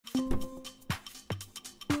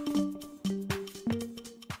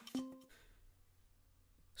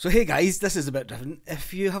So hey guys, this is a bit different.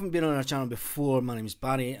 If you haven't been on our channel before, my name is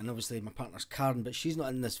Barry and obviously my partner's Karen, but she's not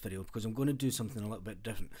in this video because I'm going to do something a little bit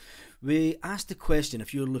different. We asked the question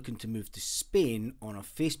if you're looking to move to Spain on our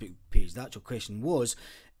Facebook page. The actual question was,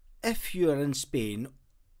 if you are in Spain,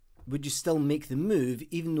 would you still make the move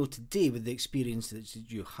even though today with the experience that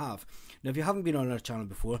you have? Now if you haven't been on our channel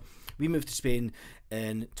before, we moved to Spain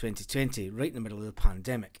in 2020, right in the middle of the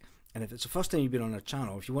pandemic. And if it's the first time you've been on our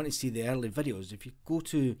channel, if you want to see the early videos, if you go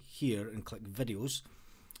to here and click videos,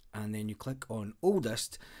 and then you click on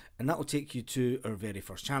oldest, and that will take you to our very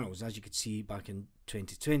first channels. As you could see back in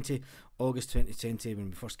 2020, August 2020, when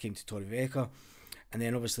we first came to Torrevieja, and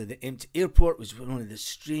then obviously the empty airport was one of the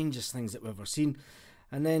strangest things that we've ever seen.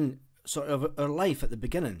 And then sort of our life at the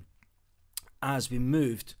beginning, as we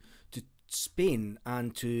moved to Spain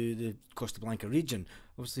and to the Costa Blanca region.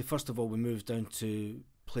 Obviously, first of all, we moved down to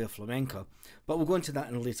Playa Flamenca, but we'll go into that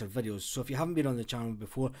in later videos. So if you haven't been on the channel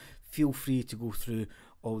before, feel free to go through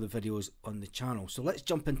all the videos on the channel. So let's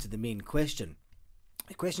jump into the main question.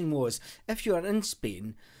 The question was, if you are in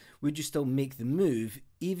Spain, would you still make the move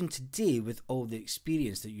even today with all the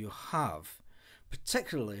experience that you have?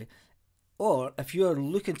 Particularly, or if you are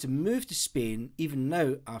looking to move to Spain even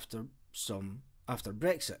now after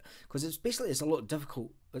Brexit, because it's a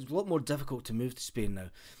lot more difficult to move to Spain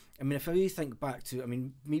now. I mean, if you think back to,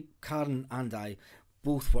 me, Karen and I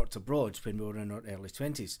both worked abroad when we were in our early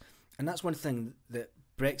 20s. And that's one thing that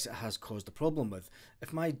Brexit has caused a problem with.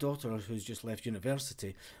 If my daughter, who's just left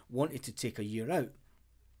university, wanted to take a year out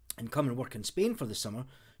and come and work in Spain for the summer,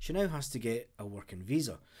 she now has to get a working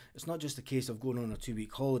visa. It's not just a case of going on a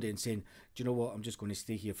 2-week holiday and saying, do you know what, I'm just going to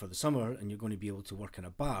stay here for the summer and you're going to be able to work in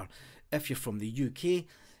a bar. If you're from the UK,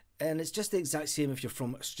 and it's just the exact same if you're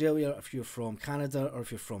from Australia, if you're from Canada, or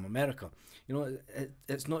if you're from America. You know,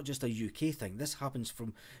 it's not just a UK thing. This happens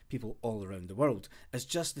from people all around the world. It's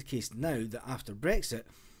just the case now that after Brexit,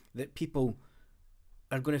 that people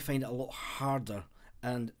are going to find it a lot harder.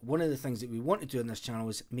 And one of the things that we want to do on this channel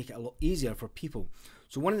is make it a lot easier for people.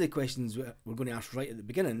 So one of the questions we're going to ask right at the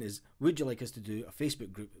beginning is, would you like us to do a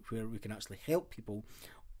Facebook group where we can actually help people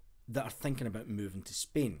that are thinking about moving to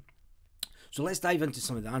Spain? So let's dive into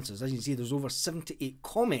some of the answers. As you can see, there's over 78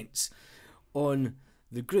 comments on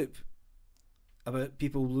the group about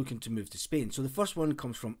people looking to move to Spain. So the first one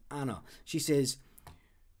comes from Anna. She says,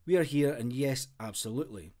 we are here and yes,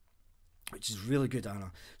 absolutely. Which is really good,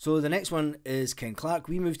 Anna. So the next one is Ken Clark.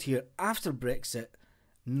 We moved here after Brexit,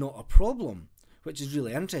 not a problem. Which is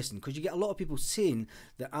really interesting because you get a lot of people saying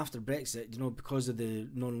that after Brexit, you know, because of the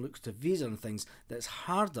non-lucrative visa and things, that it's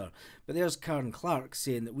harder. But there's Karen Clark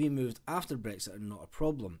saying that we moved after Brexit and not a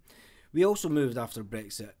problem. We also moved after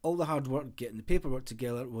Brexit. All the hard work getting the paperwork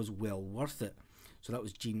together was well worth it. So that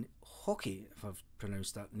was Jean Hockey, if I've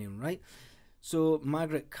pronounced that name right. So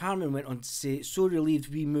Margaret Carmen went on to say, so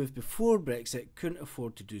relieved we moved before Brexit, couldn't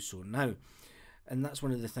afford to do so now. And that's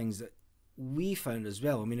one of the things that we found as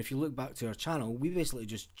well. I mean, if you look back to our channel, we basically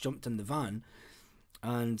just jumped in the van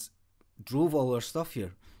and drove all our stuff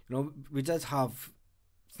here. You know, we did have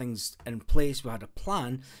things in place. We had a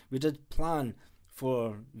plan. We did plan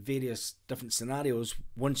for various different scenarios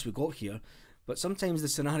once we got here, but sometimes the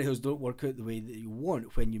scenarios don't work out the way that you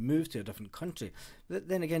want when you move to a different country. But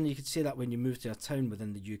then again, you could say that when you move to a town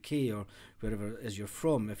within the UK or wherever it is you're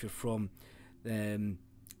from. If you're from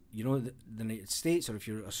you know, the United States, or if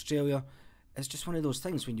you're Australia, it's just one of those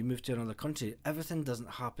things. When you move to another country, everything doesn't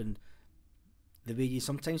happen the way you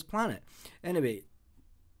sometimes plan it. Anyway,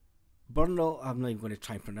 Bernal, I'm not even going to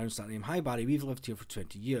try and pronounce that name. Hi Barry, we've lived here for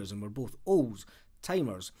 20 years and we're both old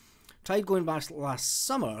timers. Tried going back last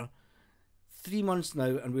summer, 3 months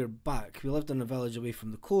now, and we're back. We lived in a village away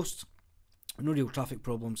from the coast, no real traffic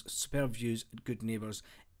problems, superb views, good neighbours,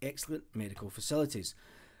 excellent medical facilities.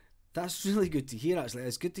 That's really good to hear, actually.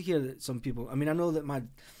 It's good to hear that some people, I mean, I know that my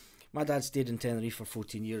dad stayed in Tenerife for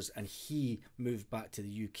 14 years and he moved back to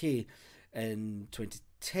the UK in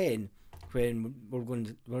 2010 when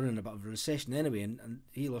we're in a bit of a recession anyway, and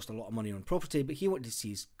he lost a lot of money on property, but he wanted to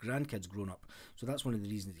see his grandkids grown up. So that's one of the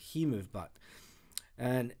reasons that he moved back.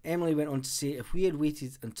 And Emily went on to say, if we had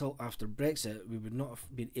waited until after Brexit, we would not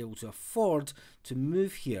have been able to afford to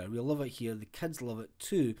move here. We love it here. The kids love it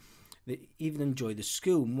too. They even enjoy the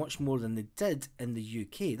school much more than they did in the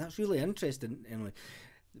UK. That's really interesting, Emily.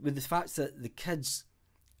 With the fact that the kids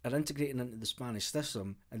are integrating into the Spanish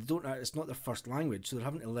system and it's not their first language, so they're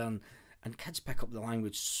having to learn, and kids pick up the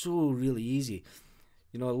language so really easy.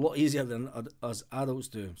 You know, a lot easier than us adults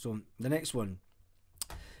do. So the next one.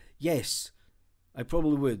 Yes, I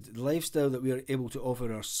probably would. The lifestyle that we are able to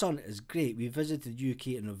offer our son is great. We visited the UK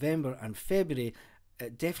in November and February.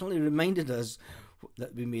 It definitely reminded us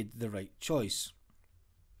that we made the right choice.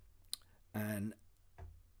 And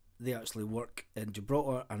they actually work in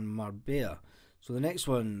Gibraltar and Marbella. So the next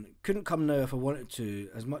one, couldn't come now if I wanted to,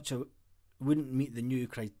 as much I wouldn't meet the new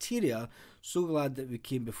criteria. So glad that we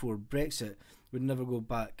came before Brexit. Would never go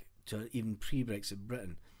back to even pre-Brexit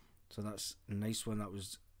Britain. So that's a nice one. That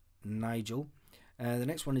was Nigel. The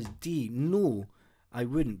next one is D. No, I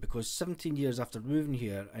wouldn't, because 17 years after moving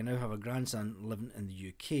here, I now have a grandson living in the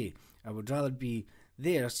UK. I would rather be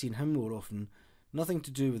there, seeing him more often. Nothing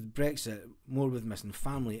to do with Brexit, more with missing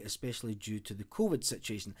family, especially due to the COVID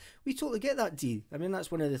situation. We totally get that, D. I mean,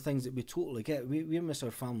 that's one of the things that we totally get. We miss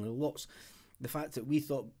our family lots. The fact that we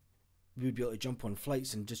thought we would be able to jump on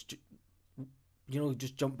flights and just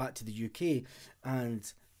jump back to the UK,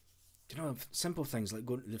 and simple things like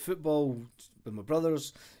going to the football with my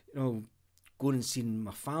brothers, going and seeing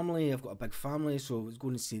my family. I've got a big family, so I was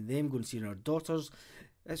going to see them, going and seeing our daughters.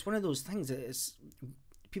 It's one of those things that it's,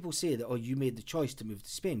 people say that, oh, you made the choice to move to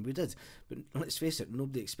Spain. We did, but let's face it,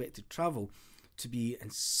 nobody expected travel to be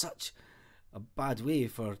in such a bad way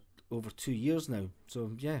for over 2 years now.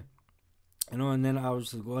 So yeah, and then I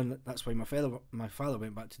was going, that's why my father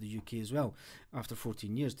went back to the UK as well after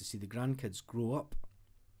 14 years to see the grandkids grow up.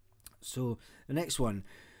 So the next one,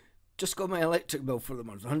 just got my electric bill for the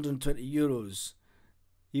month, €120,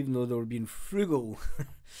 even though they were being frugal.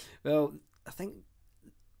 Well, I think,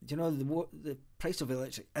 the price of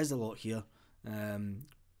electric is a lot here,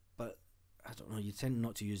 but I don't know, you tend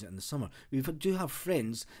not to use it in the summer. We do have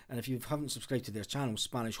friends, and if you haven't subscribed to their channel,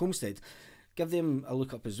 Spanish Homestead, give them a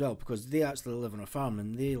look up as well, because they actually live on a farm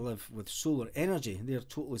and they live with solar energy. They're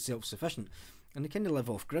totally self-sufficient, and they kind of live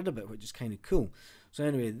off grid a bit, which is kind of cool. So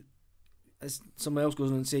anyway, as somebody else goes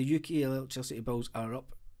on and say, UK electricity bills are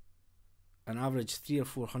up an average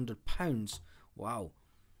 £300 or £400. Wow.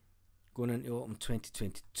 Going into autumn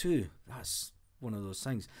 2022. That's one of those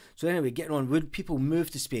things. So anyway, getting on, would people move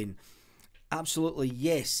to Spain? Absolutely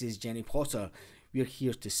yes, says Jenny Potter. We're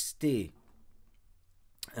here to stay.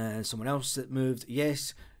 And someone else that moved,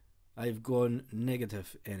 yes, I've gone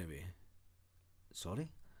negative anyway. Sorry?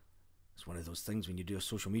 It's one of those things when you do a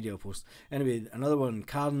social media post. Anyway, another one,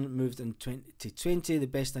 Karen moved in 2020. The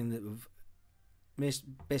best thing that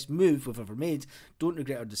best move we've ever made. Don't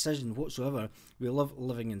regret our decision whatsoever. We love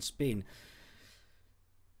living in Spain.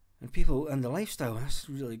 And people and the lifestyle, that's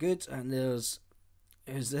really good. And there's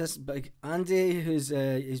this big Andy, he's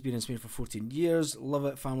been in Spain for 14 years. Love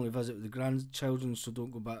it. Family visit with the grandchildren, so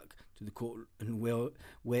don't go back to the cold and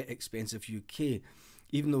wet, expensive UK.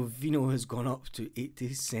 Even though vino has gone up to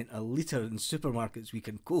 80 cent a litre in supermarkets, we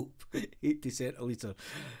can cope. 80 cent a litre.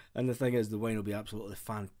 And the thing is, the wine will be absolutely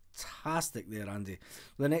fantastic there, Andy.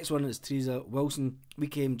 The next one is Teresa Wilson. We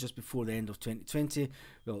came just before the end of 2020,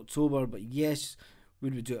 October, but yes,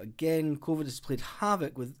 would we do it again? COVID has played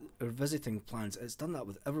havoc with our visiting plans. It's done that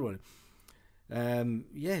with everyone.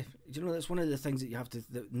 Yeah, that's one of the things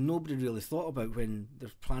that nobody really thought about when they're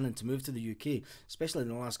planning to move to the UK, especially in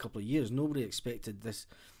the last couple of years. Nobody expected this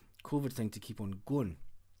COVID thing to keep on going.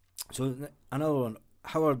 So another one,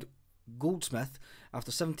 Howard Goldsmith. After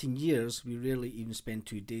 17 years, we rarely even spend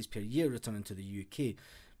 2 days per year returning to the UK.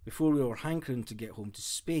 Before, we were hankering to get home to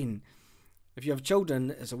Spain. If you have children,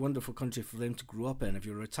 it's a wonderful country for them to grow up in. If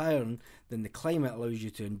you're retiring, then the climate allows you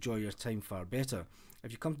to enjoy your time far better.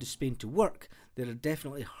 If you come to Spain to work, there are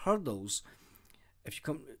definitely hurdles. If you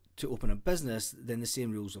come to open a business, then the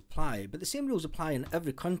same rules apply. But the same rules apply in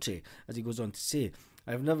every country, as he goes on to say.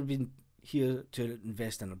 I have never been here to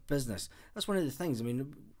invest in a business. That's one of the things. I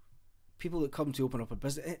mean, people that come to open up a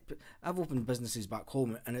business, I've opened businesses back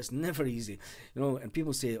home, and it's never easy, and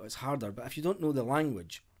people say it's harder. But if you don't know the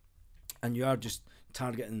language, and you are just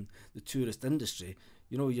targeting the tourist industry,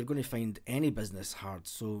 you're going to find any business hard.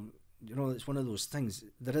 So, it's one of those things.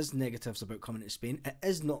 There is negatives about coming to Spain. It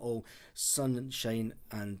is not all sunshine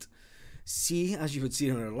and sea, as you would see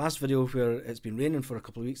in our last video, where it's been raining for a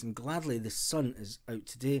couple of weeks, and gladly the sun is out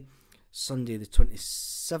today, Sunday the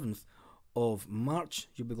 27th of March.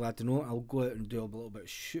 You'll be glad to know I'll go out and do a little bit of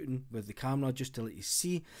shooting with the camera just to let you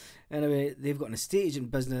see. Anyway, they've got an estate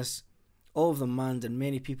agent business. All of them manned, and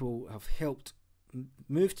many people have helped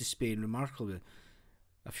move to Spain remarkably.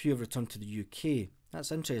 A few have returned to the UK.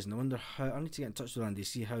 That's interesting. I wonder how. I need to get in touch with Andy,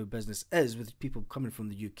 see how business is with people coming from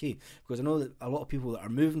the UK, because I know that a lot of people that are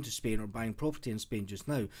moving to Spain or buying property in Spain just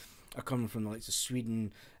now are coming from the likes of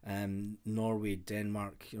Sweden, Norway,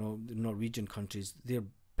 Denmark, the Norwegian countries. They're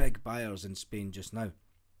big buyers in Spain just now.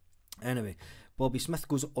 Anyway, Bobby Smith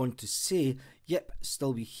goes on to say, yep,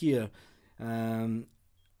 still be here. I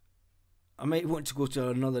might want to go to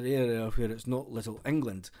another area where it's not Little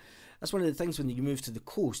England. That's one of the things when you move to the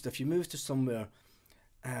coast. If you move to somewhere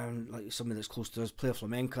like somebody that's close to us, Playa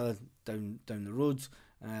Flamenca down the road.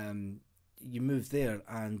 You move there,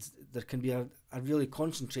 and there can be a really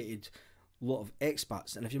concentrated lot of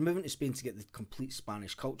expats. And if you're moving to Spain to get the complete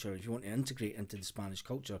Spanish culture, if you want to integrate into the Spanish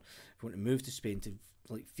culture, if you want to move to Spain to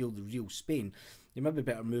like feel the real Spain, you might be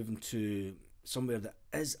better moving to somewhere that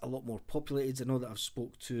is a lot more populated. I know that I've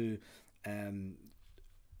spoke to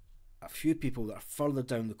a few people that are further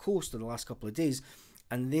down the coast in the last couple of days,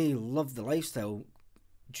 and they love the lifestyle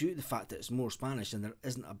due to the fact that it's more Spanish and there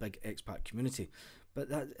isn't a big expat community. But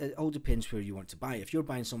that, it all depends where you want to buy. If you're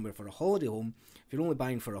buying somewhere for a holiday home, if you're only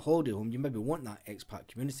buying for a holiday home, you maybe want that expat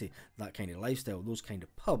community, that kind of lifestyle, those kind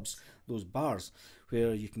of pubs, those bars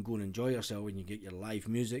where you can go and enjoy yourself and you get your live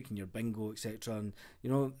music and your bingo, etc. And you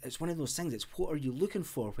know, it's one of those things. It's what are you looking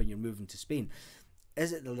for when you're moving to Spain?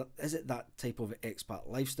 Is it that type of expat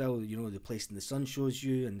lifestyle? You know, the place in the sun shows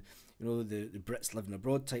you, and you know the Brits living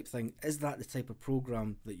abroad type thing. Is that the type of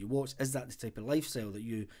program that you watch? Is that the type of lifestyle that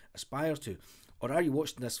you aspire to? Or are you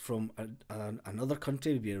watching this from another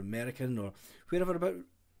country, maybe American or wherever about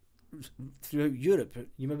throughout Europe?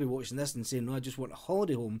 You may be watching this and saying, no, I just want a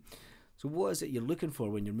holiday home. So what is it you're looking for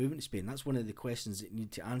when you're moving to Spain? That's one of the questions that you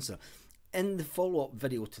need to answer. In the follow-up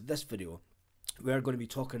video to this video, we're going to be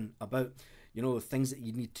talking about, you know, things that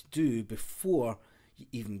you need to do before you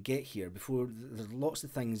even get here. Before, there's lots of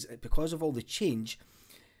things, because of all the change,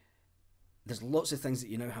 there's lots of things that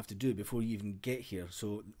you now have to do before you even get here.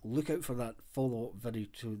 So look out for that follow-up video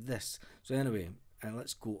to this. So anyway,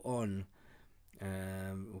 let's go on.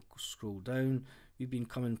 We'll scroll down. We've been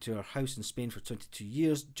coming to our house in Spain for 22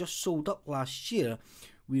 years. Just sold up last year.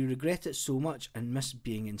 We regret it so much and miss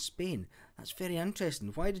being in Spain. That's very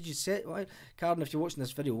interesting. Why did you say? Why, Karen? If you're watching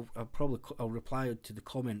this video, I'll reply to the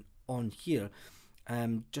comment on here.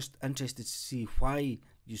 Just interested to see why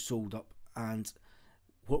you sold up and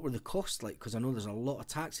what were the costs like, because I know there's a lot of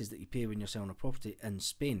taxes that you pay when you're selling a property in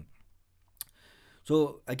Spain.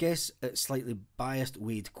 So I guess it's slightly biased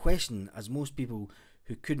weighed question, as most people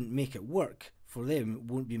who couldn't make it work for them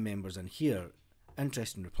won't be members in here.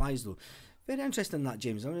 Interesting replies though. Very interesting that,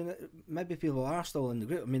 James. I mean, maybe people are still in the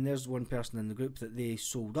group. I mean, there's one person in the group that they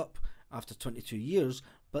sold up after 22 years,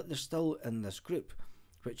 but they're still in this group,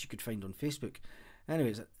 which you could find on Facebook.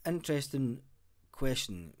 Anyways, an interesting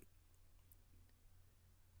question.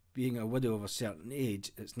 Being a widow of a certain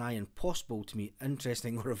age, it's nigh impossible to meet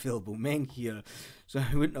interesting or available men here, so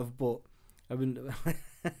I wouldn't have bought. I wouldn't.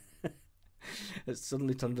 It's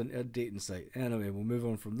suddenly turned into a dating site. Anyway, we'll move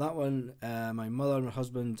on from that one. My mother, my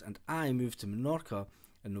husband, and I moved to Menorca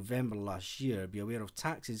in November last year. Be aware of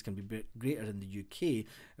taxes can be greater in the UK.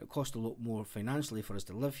 It costs a lot more financially for us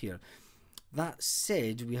to live here. That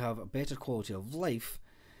said, we have a better quality of life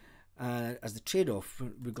as the trade-off.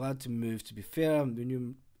 We're glad to move. To be fair, we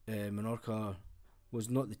knew Menorca was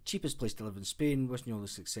not the cheapest place to live in Spain. Wishing you all the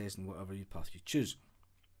success in whatever path you choose.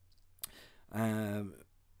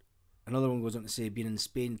 Another one goes on to say, being in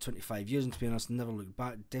Spain 25 years, and to be honest, never looked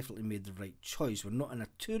back. Definitely made the right choice. We're not in a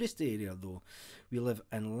tourist area though. We live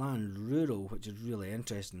in land rural, which is really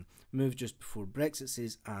interesting. Moved just before Brexit,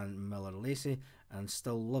 says Anne Miller Lacey, and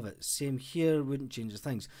still love it. Same here, wouldn't change the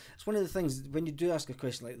things. It's one of the things, when you do ask a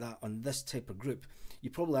question like that on this type of group, you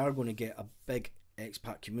probably are going to get a big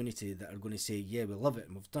expat community that are going to say, yeah, we love it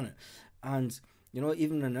and we've done it. And you know,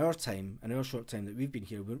 even in our time, in our short time that we've been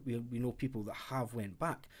here, we know people that have went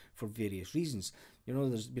back for various reasons. You know,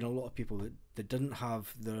 there's been a lot of people that didn't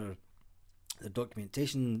have their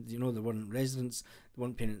documentation. You know, they weren't residents, they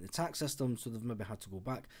weren't paying into the tax system, so they've maybe had to go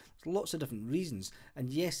back. There's lots of different reasons,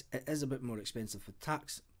 and yes, it is a bit more expensive for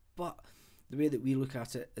tax, but the way that we look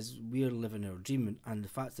at it is we're living our dream, and the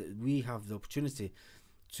fact that we have the opportunity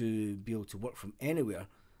to be able to work from anywhere.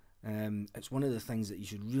 It's one of the things that you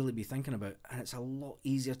should really be thinking about, and it's a lot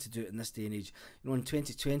easier to do it in this day and age. You know, in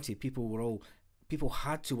 2020, people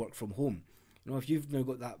had to work from home. You know, if you've now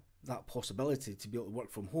got that possibility to be able to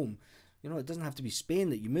work from home, you know, it doesn't have to be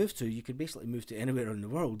Spain that you move to. You could basically move to anywhere in the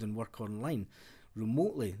world and work online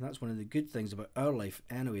remotely. That's one of the good things about our life.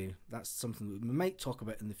 Anyway, that's something that we might talk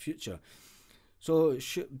about in the future. So,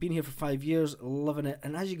 been here for 5 years, loving it,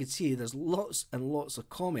 and as you can see, there's lots and lots of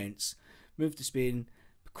comments. Moved to Spain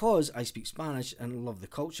because I speak Spanish and love the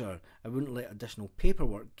culture. I wouldn't let additional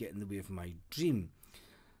paperwork get in the way of my dream.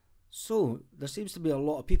 So there seems to be a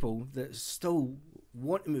lot of people that still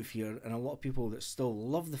want to move here, and a lot of people that still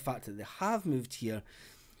love the fact that they have moved here.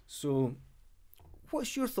 So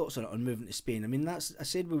what's your thoughts on it, on moving to Spain? I mean, I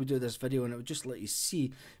said we would do this video, and I would just let you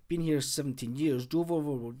see, been here 17 years, drove over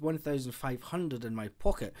with 1,500 in my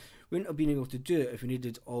pocket. Wouldn't have been able to do it if we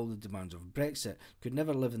needed all the demands of Brexit. Could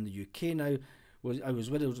never live in the UK now. I was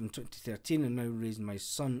widowed in 2013 and now raising my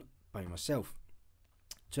son by myself.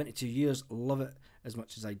 22 years, love it as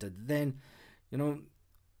much as I did then. You know,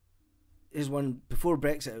 here's one. Before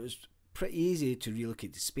Brexit, it was pretty easy to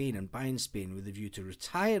relocate to Spain and buy in Spain with a view to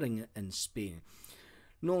retiring in Spain.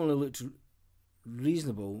 Not only looked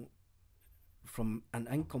reasonable from an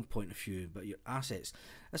income point of view, but your assets.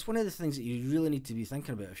 That's one of the things that you really need to be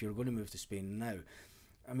thinking about if you're going to move to Spain now.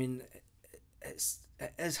 I mean,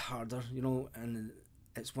 it is harder, you know, and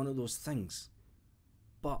it's one of those things.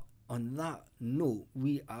 But on that note,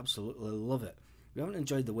 we absolutely love it. We haven't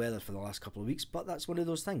enjoyed the weather for the last couple of weeks, but that's one of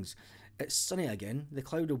those things. It's sunny again, the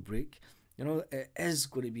cloud will break. You know, it is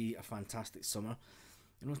going to be a fantastic summer.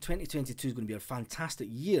 You know, 2022 is going to be a fantastic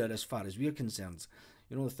year as far as we're concerned.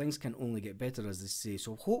 You know, things can only get better, as they say.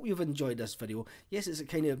 So hope you've enjoyed this video. Yes, it's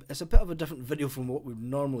a bit of a different video from what we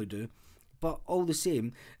normally do, but all the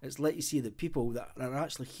same, it's let you see that people that are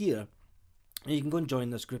actually here. And you can go and join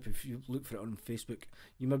this group if you look for it on Facebook.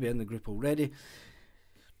 You may be in the group already.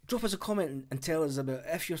 Drop us a comment and tell us about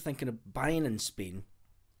if you're thinking of buying in Spain.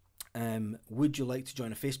 Would you like to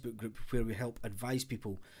join a Facebook group where we help advise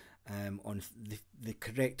people on the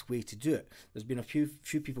correct way to do it? There's been a few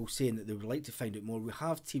people saying that they would like to find out more. We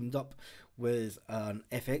have teamed up with an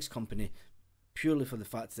FX company purely for the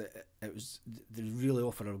fact that they really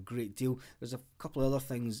offer a great deal. There's a couple of other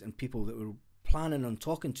things and people that we're planning on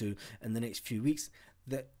talking to in the next few weeks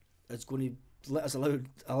that is going to let us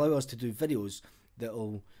allow us to do videos that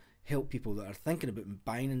will help people that are thinking about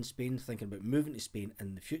buying in Spain, thinking about moving to Spain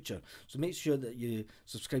in the future. So make sure that you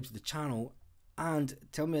subscribe to the channel and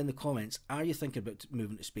tell me in the comments, are you thinking about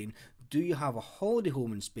moving to Spain? Do you have a holiday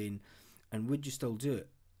home in Spain? And would you still do it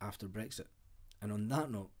after Brexit? And on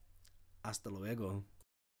that note, hasta luego.